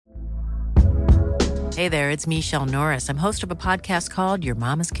Hey there, it's Michelle Norris. I'm host of a podcast called Your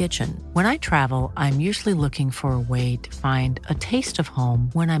Mama's Kitchen. When I travel, I'm usually looking for a way to find a taste of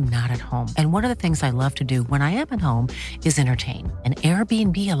home when I'm not at home. And one of the things I love to do when I am at home is entertain. And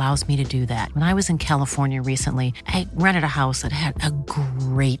Airbnb allows me to do that. When I was in California recently, I rented a house that had a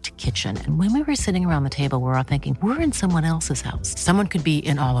great kitchen. And when we were sitting around the table, we were all thinking, we're in someone else's house. Someone could be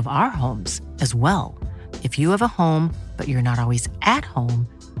in all of our homes as well. If you have a home, but you're not always at home,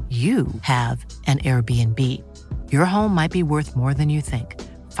 you have an Airbnb. Your home might be worth more than you think.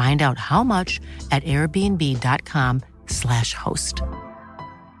 Find out how much at airbnb.com/host.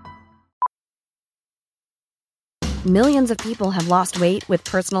 Millions of people have lost weight with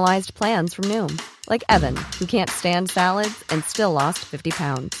personalized plans from Noom. Like Evan, who can't stand salads and still lost 50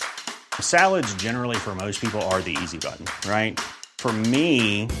 pounds. Salads generally for most people are the easy button, right? For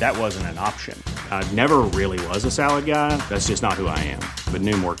me, that wasn't an option. I never really was a salad guy. That's just not who I am. But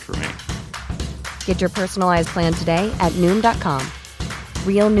Noom worked for me. Get your personalized plan today at Noom.com.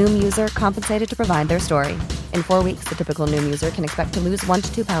 Real Noom user compensated to provide their story. In 4 weeks, the typical Noom user can expect to lose 1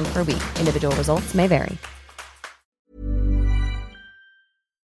 to 2 pounds per week. Individual results may vary.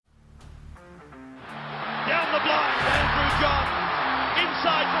 Down the blind, Andrew John.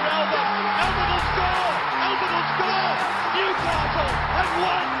 Inside for Albert. Albert will score. Albert will score. Newcastle have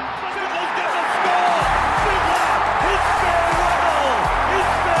won. Fiddler's going to score. Fiddler, his farewell. His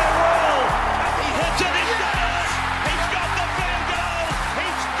farewell. And he hits it. He's got it. He's got the field goal.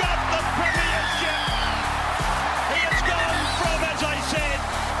 He's got the premiership. He has gone from, as I said,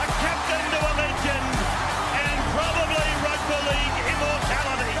 a captain to a legend and probably rugby league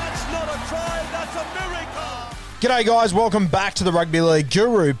immortality. That's not a try. That's a miracle. G'day guys, welcome back to the Rugby League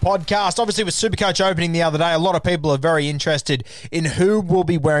Guru podcast. Obviously with Supercoach opening the other day, a lot of people are very interested in who will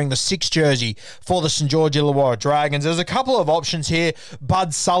be wearing the 6 jersey for the St George Illawarra Dragons. There's a couple of options here.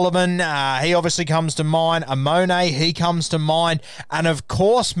 Bud Sullivan, he obviously comes to mind. Amone, he comes to mind. And of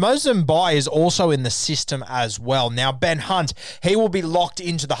course, Mozambique is also in the system as well. Now, Ben Hunt, he will be locked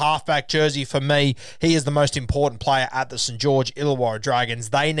into the halfback jersey for me. He is the most important player at the St George Illawarra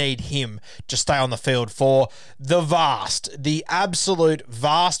Dragons. They need him to stay on the field for the absolute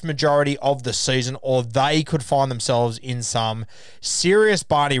vast majority of the season, or they could find themselves in some serious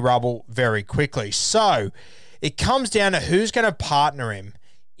Barney rubble very quickly. So it comes down to who's going to partner him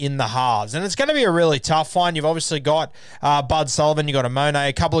in the halves. And it's going to be a really tough one. You've obviously got Bud Sullivan, you've got Amone,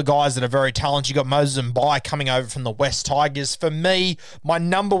 a couple of guys that are very talented. You've got Mozambique coming over from the West Tigers. For me, my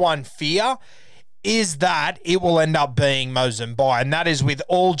number one fear is that it will end up being Mozambique. And that is with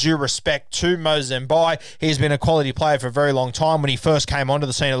all due respect to Mozambique. He's been a quality player for a very long time. When he first came onto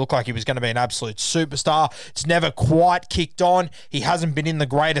the scene, it looked like he was going to be an absolute superstar. It's never quite kicked on. He hasn't been in the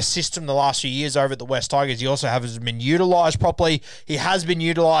greater system the last few years over at the West Tigers. He also hasn't been utilised properly. He has been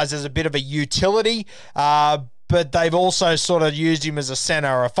utilised as a bit of a utility, but they've also sort of used him as a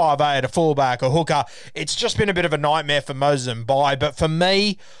centre, a 5'8", a fullback, a hooker. It's just been a bit of a nightmare for Mozambique. But for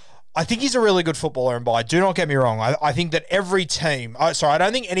me, I think he's a really good footballer, and do not get me wrong. I think that every team, I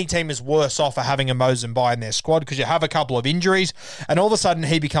don't think any team is worse off for having a Mozambique in their squad, because you have a couple of injuries and all of a sudden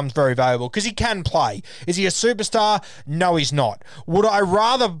he becomes very valuable because he can play. Is he a superstar? No, he's not. Would I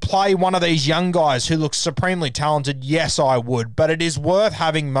rather play one of these young guys who looks supremely talented? Yes, I would. But it is worth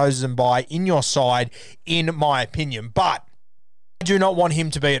having Mozambique in your side, in my opinion. But I do not want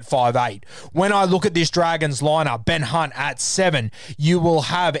him to be at 5'8". When I look at this Dragons lineup, Ben Hunt at 7, you will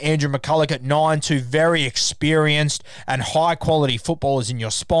have Andrew McCulloch at 9, 2 very experienced and high-quality footballers in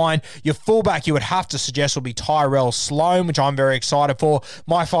your spine. Your fullback, you would have to suggest, will be Tyrell Sloan, which I'm very excited for.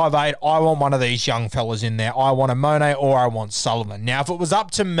 My 5'8", I want one of these young fellas in there. I want Amone or I want Sullivan. Now, if it was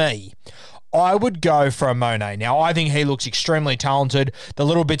up to me, I would go for Amone. Now, I think he looks extremely talented. The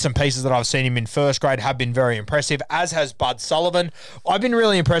little bits and pieces that I've seen him in first grade have been very impressive, as has Bud Sullivan. I've been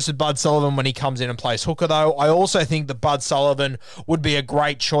really impressed with Bud Sullivan when he comes in and plays hooker, though. I also think that Bud Sullivan would be a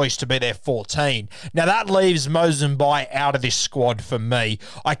great choice to be their 14. Now, that leaves Mozambique out of this squad for me.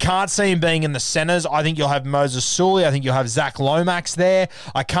 I can't see him being in the centres. I think you'll have Moses Sully. I think you'll have Zach Lomax there.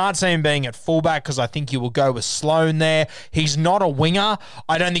 I can't see him being at fullback because I think you will go with Sloan there. He's not a winger.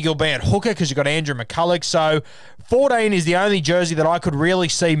 I don't think he'll be at hooker because you've got Andrew McCulloch. So 14 is the only jersey that I could really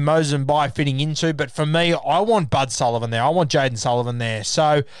see Mozambique fitting into. But for me, I want Bud Sullivan there. I want Jaden Sullivan there.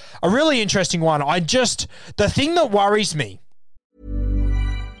 So a really interesting one. The thing that worries me.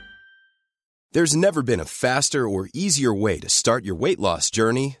 There's never been a faster or easier way to start your weight loss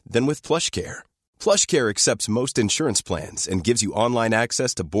journey than with PlushCare. PlushCare accepts most insurance plans and gives you online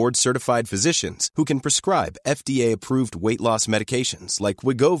access to board-certified physicians who can prescribe FDA-approved weight loss medications like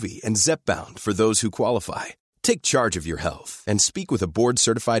Wegovy and Zepbound for those who qualify. Take charge of your health and speak with a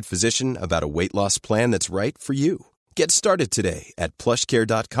board-certified physician about a weight loss plan that's right for you. Get started today at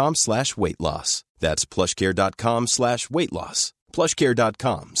plushcare.com/weight-loss. That's plushcare.com/weight-loss.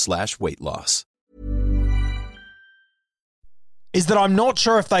 plushcare.com/weight-loss. Is that I'm not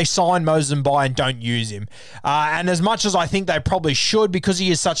sure if they sign Mozambique and don't use him. And as much as I think they probably should, because he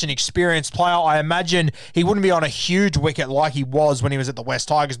is such an experienced player, I imagine he wouldn't be on a huge wicket like he was when he was at the West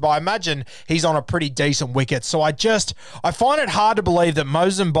Tigers, but I imagine he's on a pretty decent wicket. So I find it hard to believe that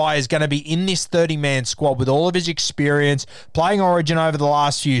Mozambique is going to be in this 30-man squad with all of his experience, playing Origin over the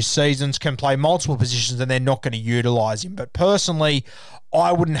last few seasons, can play multiple positions, and they're not going to utilise him. But personally,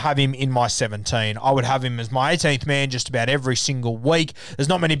 I wouldn't have him in my 17. I would have him as my 18th man just about every single week. There's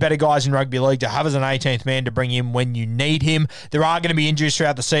not many better guys in rugby league to have as an 18th man to bring in when you need him. There are going to be injuries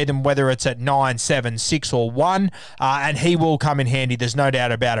throughout the season, whether it's at 9, 7, 6 or 1, and he will come in handy, there's no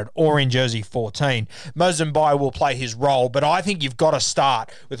doubt about it, or in jersey 14. Mozambique will play his role, but I think you've got to start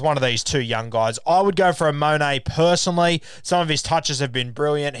with one of these two young guys. I would go for a Monet personally. Some of his touches have been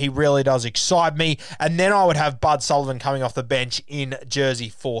brilliant. He really does excite me. And then I would have Bud Sullivan coming off the bench in jersey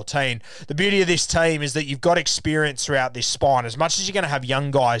 14. The beauty of this team is that you've got experience throughout this spine. As much as you're going to have young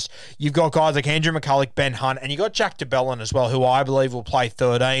guys, you've got guys like Andrew McCulloch, Ben Hunt, and you've got Jack de Belin as well, who I believe will play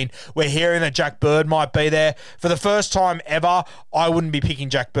 13. We're hearing that Jack Bird might be there. For the first time ever, I wouldn't be picking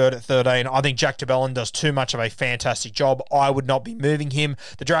Jack Bird at 13. I think Jack de Belin does too much of a fantastic job. I would not be moving him.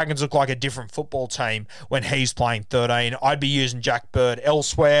 The Dragons look like a different football team when he's playing 13. I'd be using Jack Bird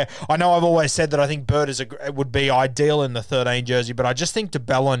elsewhere. I know I've always said that I think Bird would be ideal in the 13 jersey, but I just think de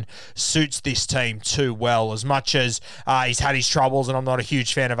Belin suits this team too well. As much as he's had his troubles, and I'm not a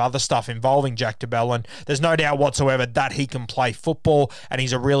huge fan of other stuff involving Jack de Belin, there's no doubt whatsoever that he can play football, and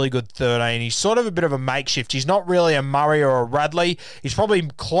he's a really good 13. He's sort of a bit of a makeshift. He's not really a Murray or a Radley. He's probably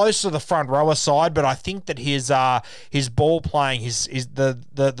close to the front rower side, but I think that his ball playing,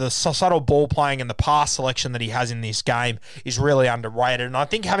 the subtle ball playing and the pass selection that he has in this game is really underrated. And I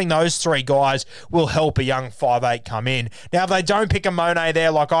think having those three guys will help a young 5'8" come in. Now, if they don't pick a Monet there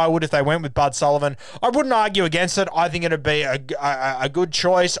like I would if they went with Bud Sullivan, I wouldn't argue against it. I think it'd be a good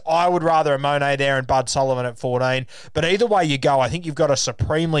choice. I would rather a Monet there and Bud Sullivan at 14. But either way you go, I think you've got a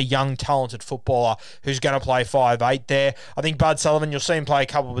supremely young, talented footballer who's going to play 5'8" there. I think Bud Sullivan, you'll see him play a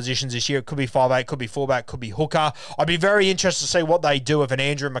couple of positions this year. It could be 5'8", could be fullback, could be hooker. I'd be very interested to see what they do if an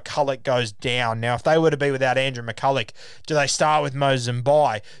Andrew McCulloch goes down. Now, if they were to be without Andrew McCulloch, do they start with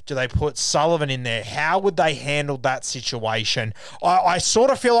Mozambique? Do they put Sullivan in there? How would they handle that situation? I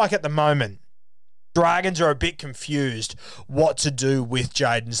sort of feel like at the moment, Dragons are a bit confused what to do with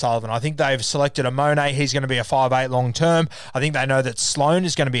Jayden Sullivan. I think they've selected a Monet. He's going to be a 5'8" long term. I think they know that Sloan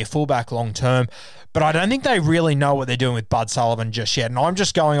is going to be a fullback long term. But I don't think they really know what they're doing with Bud Sullivan just yet. And I'm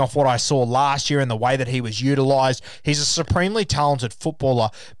just going off what I saw last year and the way that he was utilised. He's a supremely talented footballer,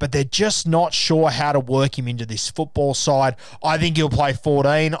 but they're just not sure how to work him into this football side. I think he'll play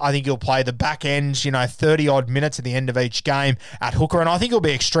 14. I think he'll play the back end, 30-odd minutes at the end of each game at hooker. And I think he'll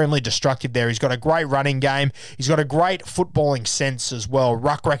be extremely destructive there. He's got a great running game. He's got a great footballing sense as well.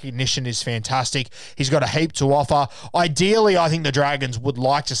 Ruck recognition is fantastic. He's got a heap to offer. Ideally, I think the Dragons would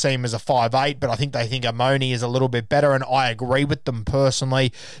like to see him as a 5'8", but I think they think Amoni is a little bit better, and I agree with them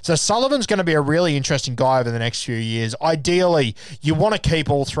personally. So Sullivan's going to be a really interesting guy over the next few years. Ideally, you want to keep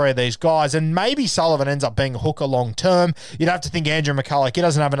all three of these guys, and maybe Sullivan ends up being a hooker long term. You'd have to think Andrew McCulloch, he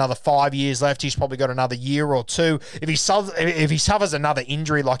doesn't have another 5 years left. He's probably got another year or two. If he suffers another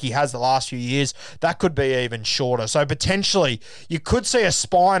injury like he has the last few years, that could be even shorter. So potentially, you could see a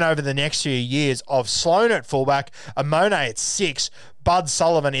spine over the next few years of Sloan at fullback, a Monet at 6, Bud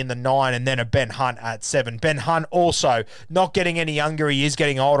Sullivan in the 9, and then a Ben Hunt at 7. Ben Hunt also not getting any younger. He is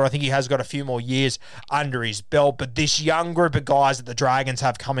getting older. I think he has got a few more years under his belt. But this young group of guys that the Dragons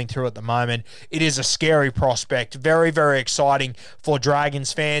have coming through at the moment, it is a scary prospect. Very, very exciting for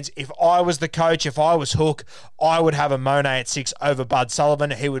Dragons fans. If I was the coach, if I was Hook, I would have a Monet at 6 over Bud Sullivan.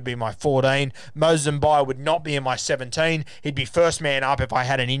 He would be my 14. Mozambique would not be in my 17. He'd be first man up if I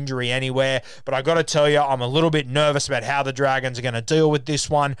had an injury anywhere. But I got to tell you, I'm a little bit nervous about how the Dragons are going to deal with this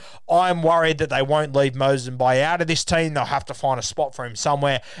one. I'm worried that they won't leave Mozambique out of this team. They'll have to find a spot for him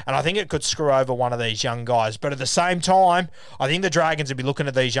somewhere, and I think it could screw over one of these young guys. But at the same time, I think the Dragons will be looking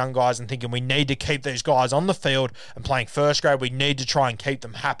at these young guys and thinking we need to keep these guys on the field and playing first grade. We need to try and keep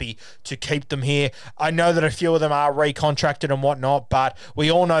them happy to keep them here. I know that a few of them are recontracted and whatnot, but we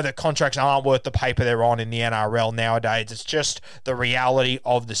all know that contracts aren't worth the paper they're on in the NRL nowadays. It's just the reality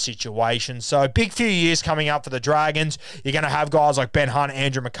of the situation. So big few years coming up for the Dragons. You're going to have guys like like Ben Hunt,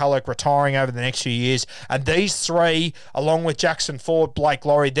 Andrew McCulloch retiring over the next few years. And these three, along with Jackson Ford, Blake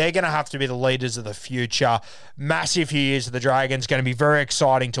Laurie, they're going to have to be the leaders of the future. Massive few years of the Dragons. Going to be very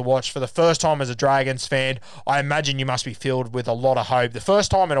exciting to watch. For the first time as a Dragons fan, I imagine you must be filled with a lot of hope. The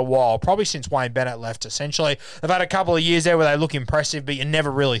first time in a while, probably since Wayne Bennett left, essentially. They've had a couple of years there where they look impressive, but you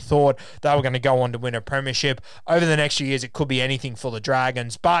never really thought they were going to go on to win a premiership. Over the next few years, it could be anything for the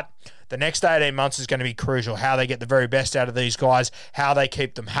Dragons, but the next 18 months is going to be crucial. How they get the very best out of these guys, how they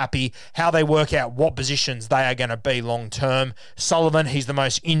keep them happy, how they work out what positions they are going to be long term. Sullivan, he's the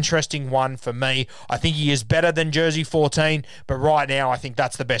most interesting one for me. I think he is better than Jersey 14, but right now I think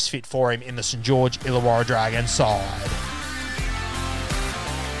that's the best fit for him in the St. George Illawarra Dragons side.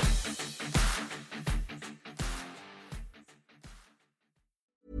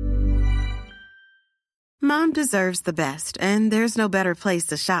 Mom deserves the best, and there's no better place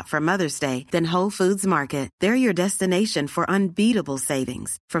to shop for Mother's Day than Whole Foods Market. They're your destination for unbeatable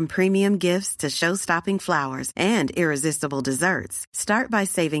savings, from premium gifts to show-stopping flowers and irresistible desserts. Start by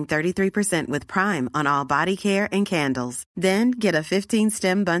saving 33% with Prime on all body care and candles. Then get a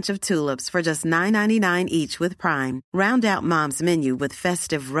 15-stem bunch of tulips for just $9.99 each with Prime. Round out Mom's menu with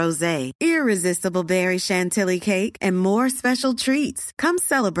festive rosé, irresistible berry chantilly cake, and more special treats. Come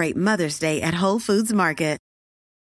celebrate Mother's Day at Whole Foods Market.